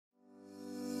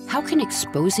How can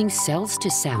exposing cells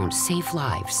to sound save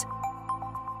lives?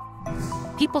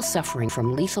 People suffering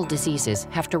from lethal diseases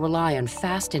have to rely on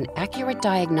fast and accurate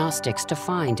diagnostics to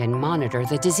find and monitor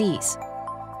the disease.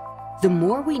 The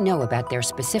more we know about their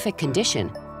specific condition,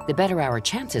 the better our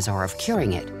chances are of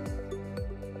curing it.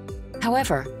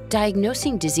 However,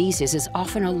 diagnosing diseases is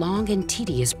often a long and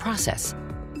tedious process.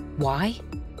 Why?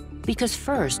 Because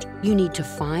first, you need to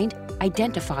find,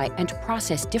 identify, and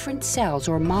process different cells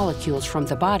or molecules from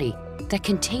the body that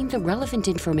contain the relevant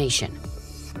information.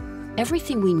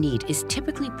 Everything we need is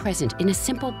typically present in a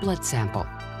simple blood sample,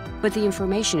 but the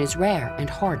information is rare and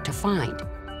hard to find.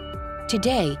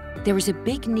 Today, there is a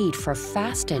big need for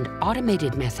fast and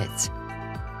automated methods.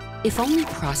 If only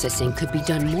processing could be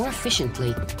done more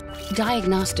efficiently,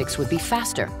 diagnostics would be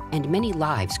faster and many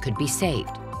lives could be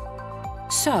saved.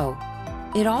 So,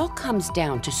 it all comes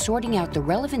down to sorting out the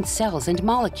relevant cells and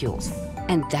molecules,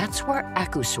 and that's where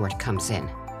AcouSort comes in.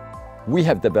 We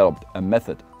have developed a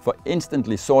method for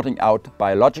instantly sorting out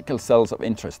biological cells of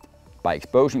interest by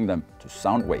exposing them to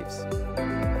sound waves.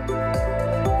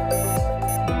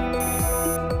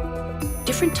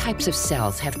 Different types of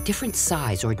cells have different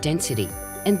size or density,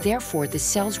 and therefore the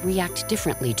cells react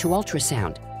differently to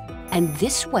ultrasound. And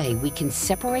this way we can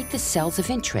separate the cells of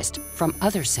interest from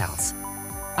other cells,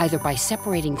 either by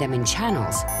separating them in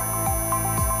channels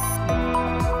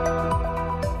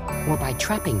or by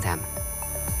trapping them.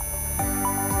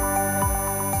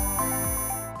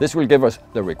 This will give us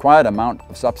the required amount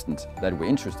of substance that we're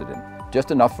interested in, just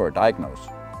enough for a diagnosis.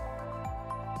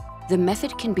 The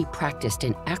method can be practiced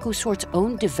in AcouSort's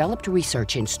own developed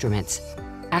research instruments,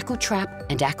 AcouTrap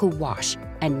and AcouWash,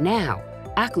 and now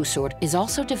AcouSort is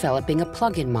also developing a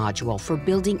plug-in module for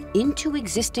building into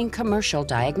existing commercial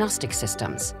diagnostic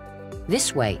systems.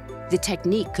 This way, the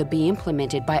technique could be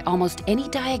implemented by almost any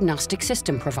diagnostic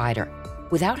system provider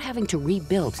without having to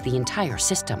rebuild the entire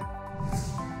system.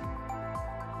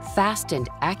 Fast and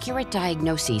accurate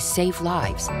diagnoses save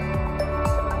lives.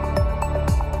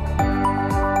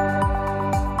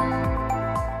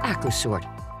 AcouSort,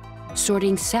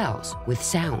 sorting cells with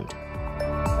sound.